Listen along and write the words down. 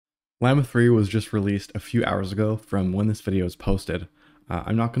Llama 3 was just released a few hours ago from when this video is posted.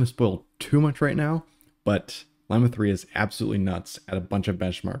 I'm not going to spoil too much right now, but Llama 3 is absolutely nuts at a bunch of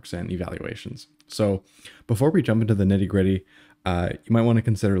benchmarks and evaluations. So before we jump into the nitty gritty, you might want to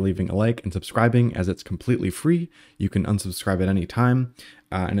consider leaving a like and subscribing as it's completely free. You can unsubscribe at any time,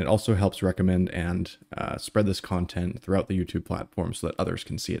 and it also helps recommend and spread this content throughout the YouTube platform so that others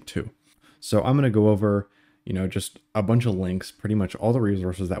can see it too. So I'm going to go over just a bunch of links, pretty much all the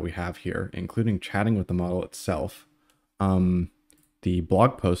resources that we have here, including chatting with the model itself, the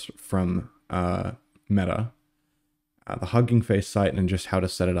blog post from Meta, the Hugging Face site, and just how to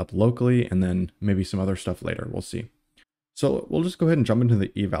set it up locally, and then maybe some other stuff later. We'll see. So we'll just go ahead and jump into the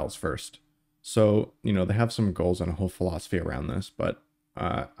evals first. So, they have some goals and a whole philosophy around this, but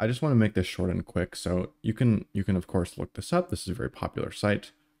I just want to make this short and quick. So you can of course look this up. This is a very popular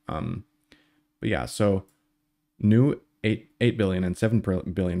site. But yeah, so new 8 billion and 7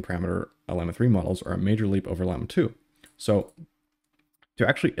 billion parameter Llama 3 models are a major leap over Llama 2. So to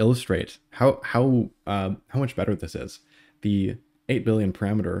actually illustrate how much better this is, the 8 billion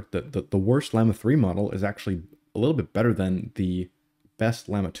parameter, the worst Llama 3 model is actually a little bit better than the best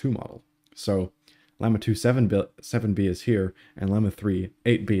Llama 2 model. So Llama 2 7B is here, and Llama 3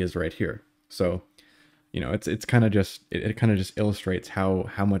 8B is right here. So it's kind of just it kind of just illustrates how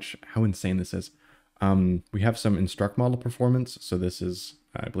insane this is. We have some instruct model performance. So this is,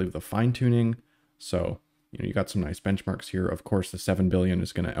 I believe, the fine tuning. So you got some nice benchmarks here. Of course, the 7 billion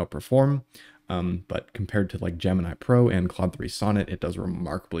is going to outperform, but compared to like Gemini Pro and Claude 3 Sonnet, it does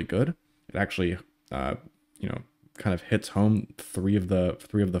remarkably good. It actually kind of hits home three of the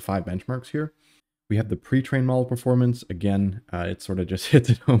 5 benchmarks here. We have the pre-trained model performance. Again, it sort of just hits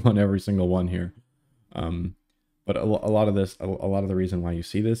it home on every single one here. But a lot of the reason why you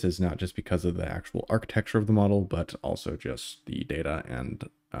see this is not just because of the actual architecture of the model, but also just the data and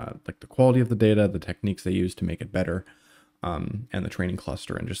like the quality of the data, the techniques they use to make it better, and the training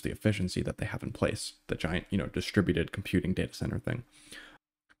cluster and just the efficiency that they have in place, the giant, distributed computing data center thing.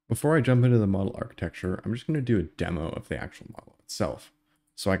 Before I jump into the model architecture, I'm just going to do a demo of the actual model itself.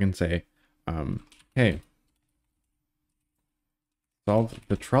 So I can say, hey, solve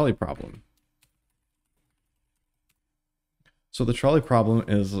the trolley problem. So the trolley problem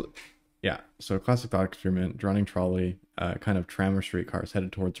is, so classic thought experiment, running trolley, kind of tram or streetcars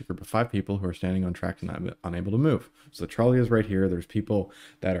headed towards a group of 5 people who are standing on tracks and unable to move. So the trolley is right here. There's people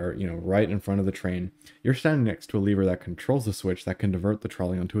that are, right in front of the train. You're standing next to a lever that controls the switch that can divert the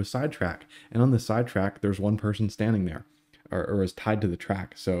trolley onto a side track. And on the side track, there's one person standing there or is tied to the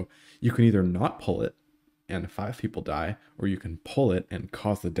track. So you can either not pull it and 5 people die, or you can pull it and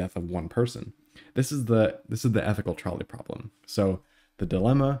cause the death of 1 person. This is the ethical trolley problem. So the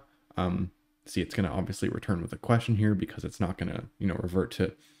dilemma, see, it's going to obviously return with a question here because it's not going to, revert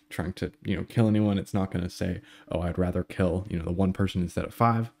to trying to, kill anyone. It's not going to say, oh, I'd rather kill, the 1 person instead of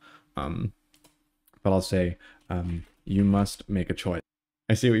 5. But I'll say, you must make a choice.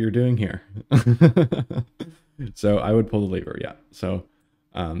 I see what you're doing here. So I would pull the lever. Yeah. So,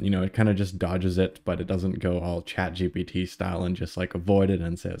 it kind of just dodges it, but it doesn't go all chat GPT style and just like avoid it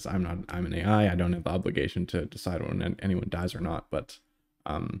and says, I'm an AI. I don't have the obligation to decide when anyone dies or not. But,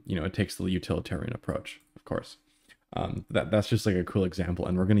 it takes the utilitarian approach, of course. That's just like a cool example.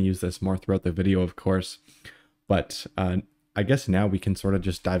 And we're going to use this more throughout the video, of course. But I guess now we can sort of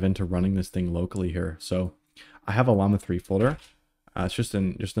just dive into running this thing locally here. So I have a Llama 3 folder. It's just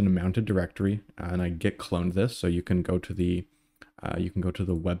in a mounted directory, and I git cloned this. So you can go to the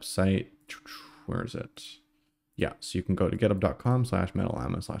website. Where is it? Yeah, so you can go to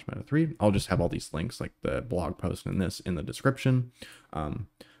github.com/metallama/meta3. I'll just have all these links, like the blog post and this, in the description.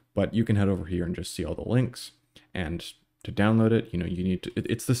 But you can head over here and just see all the links. And to download it, you need to.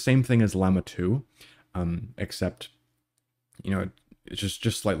 It's the same thing as Llama 2, except it's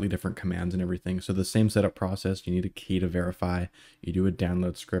just slightly different commands and everything. So the same setup process. You need a key to verify. You do a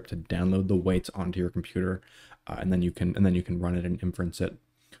download script to download the weights onto your computer, and then you can run it and inference it.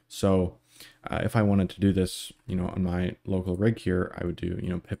 So if I wanted to do this, on my local rig here, I would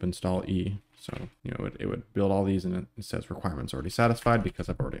do pip install e. So it would build all these, and it says requirements already satisfied because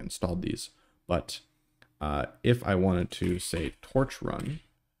I've already installed these. But if I wanted to say torch run,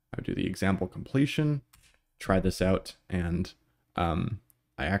 I would do the example completion, try this out, and I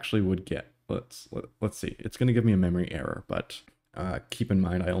actually would get, let's see, it's going to give me a memory error, but keep in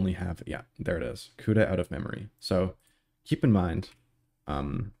mind I only have, there it is, CUDA out of memory. So keep in mind,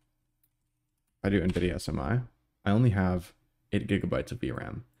 I do NVIDIA SMI, I only have 8 GB of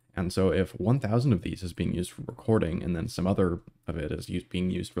VRAM. And so if 1,000 of these is being used for recording, and then some other of it is being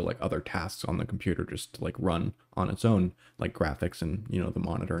used for like other tasks on the computer, just to like run on its own, like graphics and, you know, the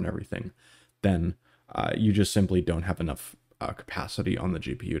monitor and everything, then you just simply don't have enough capacity on the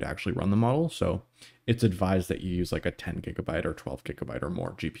GPU to actually run the model. So it's advised that you use like a 10 gigabyte or 12 gigabyte or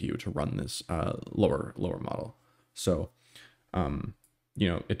more GPU to run this lower model. So, you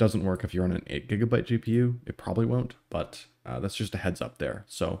know, it doesn't work if you're on an 8 gigabyte GPU. It probably won't, but that's just a heads up there.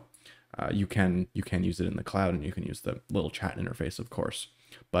 So you can use it in the cloud, and you can use the little chat interface, of course.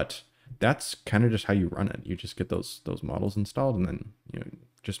 But that's kind of just how you run it. You just get those models installed, and then, you know,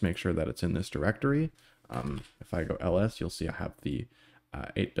 just make sure that it's in this directory. If I go ls, you'll see I have the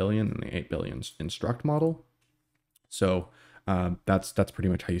 8 billion and the 8 billion instruct model. So that's pretty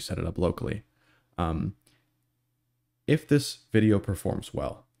much how you set it up locally. If this video performs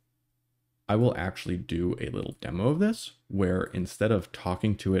well, I will actually do a little demo of this where, instead of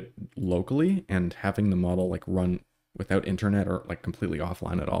talking to it locally and having the model like run without internet or like completely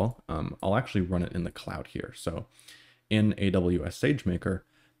offline at all, I'll actually run it in the cloud here. So in AWS SageMaker,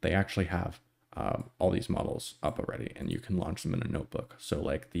 they actually have all these models up already, and you can launch them in a notebook. So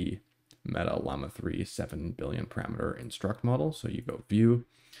like the Meta Llama 3 7 billion parameter instruct model. So you go view,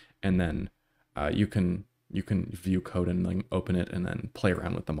 and then you can view code and then open it and then play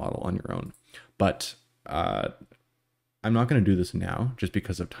around with the model on your own. But I'm not going to do this now just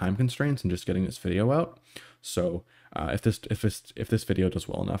because of time constraints and just getting this video out. So if this video does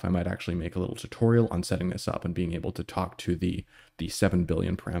well enough, I might actually make a little tutorial on setting this up and being able to talk to the 7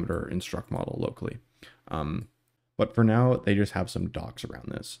 billion parameter instruct model locally. But for now, they just have some docs around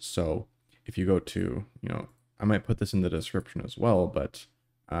this. So if you go to, you know, I might put this in the description as well, but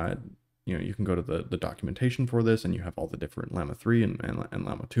you know, you can go to the documentation for this, and you have all the different Llama 3 and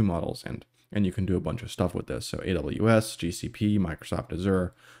Llama 2 models, and you can do a bunch of stuff with this. So AWS, GCP, Microsoft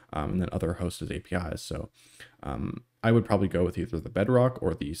Azure, and then other hosted APIs. So I would probably go with either the Bedrock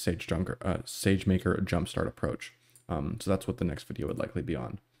or the SageMaker Jumpstart approach. So that's what the next video would likely be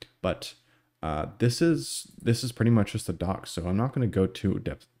on. But this is pretty much just the docs. So I'm not going to go too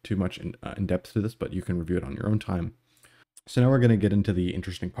much in depth to this, but you can review it on your own time. So now we're going to get into the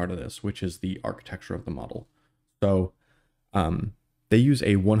interesting part of this, which is the architecture of the model. So they use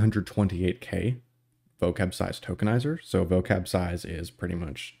a 128K vocab size tokenizer. So vocab size is pretty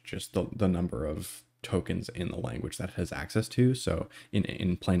much just the number of tokens in the language that it has access to. So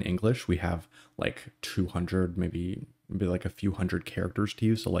in plain English, we have like 200, maybe like a few hundred characters to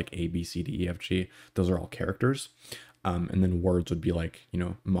use. So like A, B, C, D, E, F, G, those are all characters. And then words would be like, you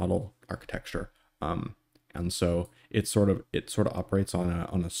know, model architecture. And so it sort of operates on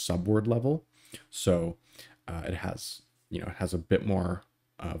a subword level. So it has a bit more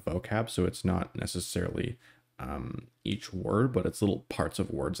vocab. So it's not necessarily each word, but it's little parts of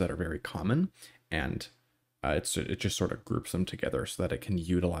words that are very common. And it just sort of groups them together so that it can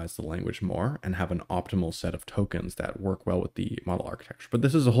utilize the language more and have an optimal set of tokens that work well with the model architecture. But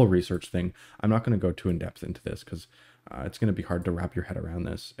this is a whole research thing. I'm not going to go too in depth into this because it's going to be hard to wrap your head around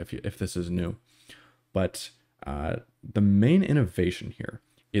this if this is new. But the main innovation here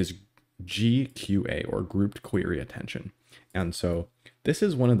is GQA, or grouped query attention. And so this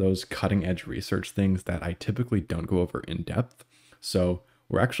is one of those cutting edge research things that I typically don't go over in depth. So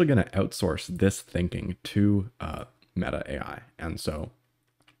we're actually going to outsource this thinking to Meta AI. And so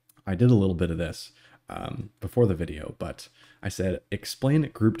I did a little bit of this before the video, but I said, explain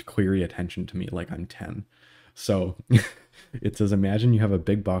grouped query attention to me like I'm 10. So it says, imagine you have a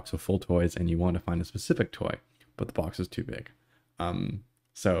big box of full toys and you want to find a specific toy, but the box is too big.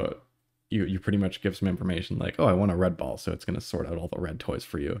 So you pretty much give some information like, oh, I want a red ball. So it's going to sort out all the red toys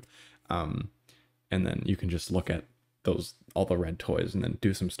for you. And then you can just look at all the red toys and then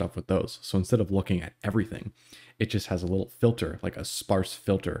do some stuff with those. So instead of looking at everything, it just has a little filter, like a sparse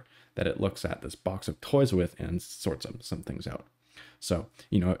filter that it looks at this box of toys with and sorts some things out. So,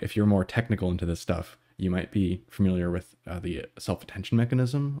 you know, if you're more technical into this stuff, you might be familiar with the self-attention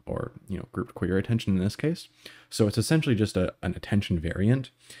mechanism, or, you know, grouped query attention in this case. So it's essentially just an attention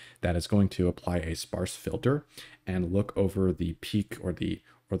variant that is going to apply a sparse filter and look over the peak or the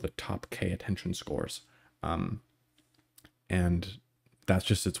top K attention scores. And that's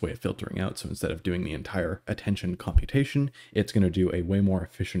just its way of filtering out. So instead of doing the entire attention computation, it's going to do a way more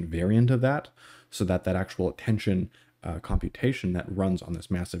efficient variant of that, so that actual attention computation that runs on this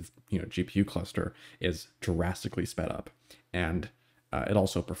massive, you know, GPU cluster is drastically sped up. And it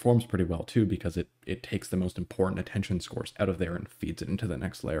also performs pretty well too, because it takes the most important attention scores out of there and feeds it into the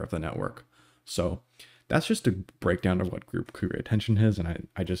next layer of the network. So that's just a breakdown of what group query attention is. And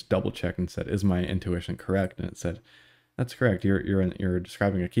I just double checked and said, is my intuition correct? And it said, That's correct. You're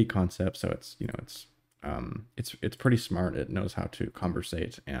describing a key concept, so it's it's pretty smart. It knows how to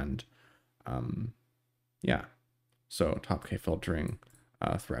conversate and yeah. So top K filtering,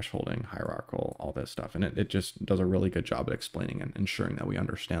 thresholding, hierarchical, all this stuff, and it just does a really good job at explaining and ensuring that we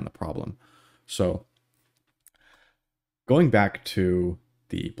understand the problem. So going back to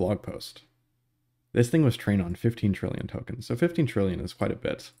the blog post, this thing was trained on 15 trillion tokens. So 15 trillion is quite a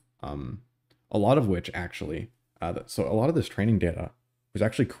bit. A lot of which actually, so a lot of this training data was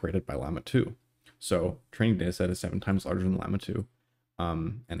actually created by Llama 2. So training data set is 7 times larger than Llama 2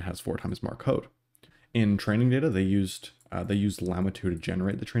 and has 4 times more code. In training data, they used Llama 2 to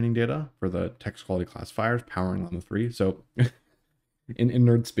generate the training data for the text quality classifiers powering Llama 3. So in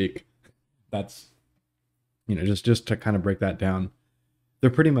nerd speak, that's, just to kind of break that down, they're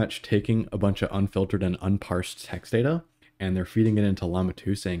pretty much taking a bunch of unfiltered and unparsed text data and they're feeding it into Llama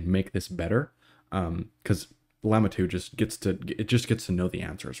 2 saying, make this better. Because Llama 2 just gets to know the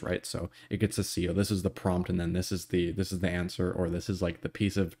answers, right? So it gets to see, oh, this is the prompt, and then this is the answer, or this is like the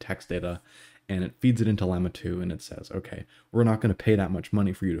piece of text data, and it feeds it into Llama 2, and it says, okay, we're not going to pay that much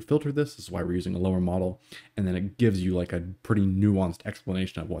money for you to filter this. This is why we're using a lower model, and then it gives you like a pretty nuanced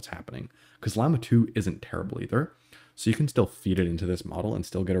explanation of what's happening. Because Llama 2 isn't terrible either, so you can still feed it into this model and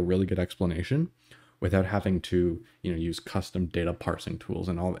still get a really good explanation without having to, use custom data parsing tools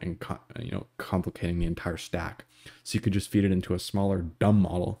and all, and complicating the entire stack. So you could just feed it into a smaller, dumb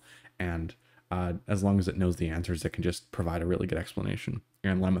model, and as long as it knows the answers, it can just provide a really good explanation.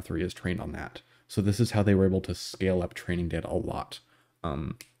 And Llama 3 is trained on that. So this is how they were able to scale up training data a lot,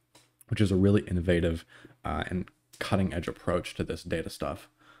 which is a really innovative and cutting edge approach to this data stuff.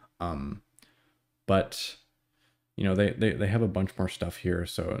 But they have a bunch more stuff here.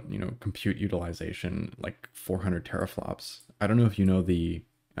 So, compute utilization, like 400 teraflops. I don't know if you know the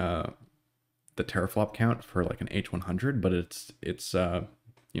teraflop count for like an H100, but it's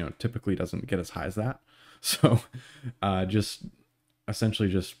typically doesn't get as high as that. So, just essentially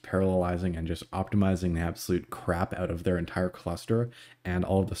just parallelizing and just optimizing the absolute crap out of their entire cluster and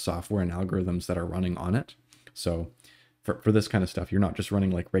all of the software and algorithms that are running on it. So, for this kind of stuff, you're not just running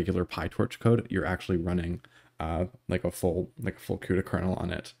like regular PyTorch code. You're actually running like a full CUDA kernel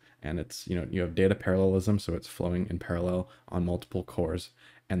on it, and it's you have data parallelism, so it's flowing in parallel on multiple cores,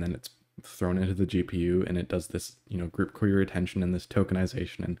 and then it's thrown into the GPU, and it does this group query retention and this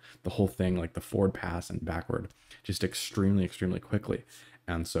tokenization and the whole thing, like the forward pass and backward, just extremely quickly.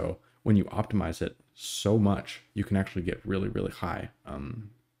 And so when you optimize it so much, you can actually get really high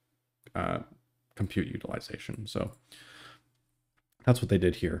compute utilization. So that's what they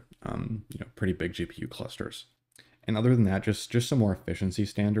did here. Pretty big GPU clusters. And other than that, just some more efficiency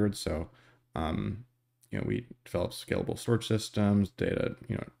standards. So, we developed scalable storage systems, data,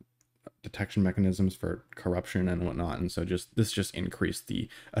 detection mechanisms for corruption and whatnot. And so this just increased the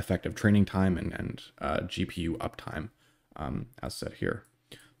effective training time and GPU uptime, as said here.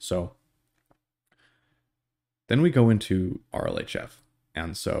 So then we go into RLHF.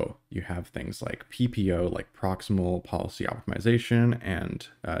 And so you have things like PPO, like proximal policy optimization, and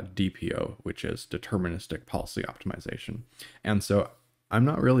DPO, which is deterministic policy optimization. And so I'm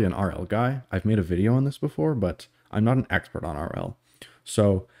not really an RL guy. I've made a video on this before, but I'm not an expert on RL.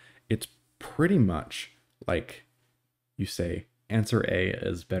 So it's pretty much like you say answer A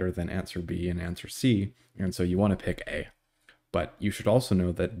is better than answer B and answer C. And so you want to pick A. But you should also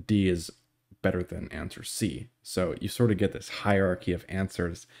know that D is better than answer C. So you sort of get this hierarchy of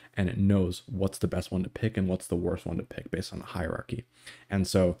answers, and it knows what's the best one to pick and what's the worst one to pick based on the hierarchy. And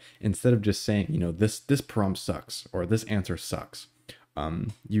so instead of just saying, this prompt sucks or this answer sucks,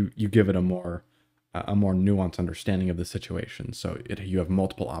 you give it a more nuanced understanding of the situation. So you have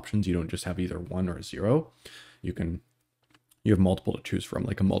multiple options. You don't just have either 1 or 0. You have multiple to choose from,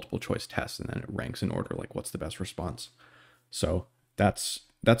 like a multiple choice test, and then it ranks in order, like what's the best response. So that's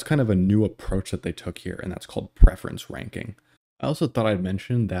kind of a new approach that they took here, and that's called preference ranking. I also thought I'd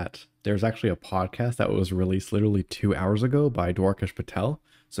mention that there's actually a podcast that was released literally 2 hours ago by Dwarkesh Patel.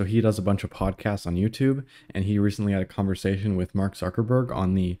 So he does a bunch of podcasts on YouTube, and he recently had a conversation with Mark Zuckerberg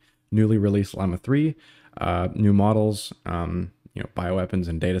on the newly released Llama 3, new models, bioweapons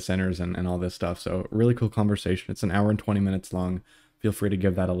and data centers and all this stuff. So really cool conversation. It's an hour and 20 minutes long. Feel free to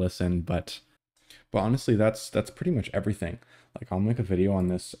give that a listen. But honestly, that's pretty much everything. Like, I'll make a video on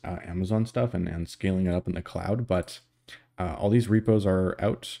this Amazon stuff and scaling it up in the cloud, but all these repos are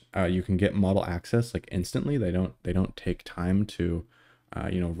out. You can get model access like instantly. They don't take time to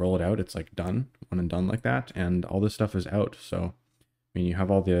roll it out. It's like done, one and done like that. And all this stuff is out. So, I mean, you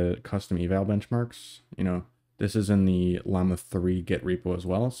have all the custom eval benchmarks. This is in the Llama 3 Git repo as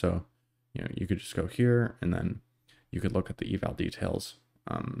well. So, you could just go here and then you could look at the eval details,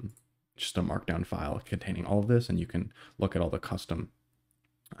 just a markdown file containing all of this, and you can look at all the custom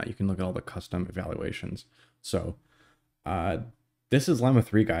evaluations. So this is Llama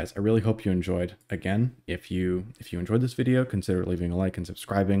 3, guys. I really hope you enjoyed. Again, if you enjoyed this video, consider leaving a like and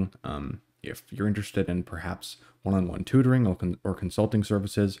subscribing. If you're interested in perhaps one-on-one tutoring or consulting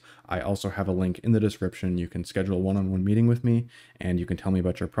services, I also have a link in the description. You can schedule a one-on-one meeting with me, and you can tell me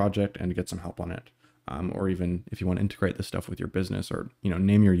about your project and get some help on it. Or even if you want to integrate this stuff with your business, or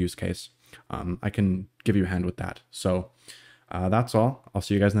name your use case, I can give you a hand with that. So that's all. I'll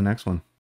see you guys in the next one.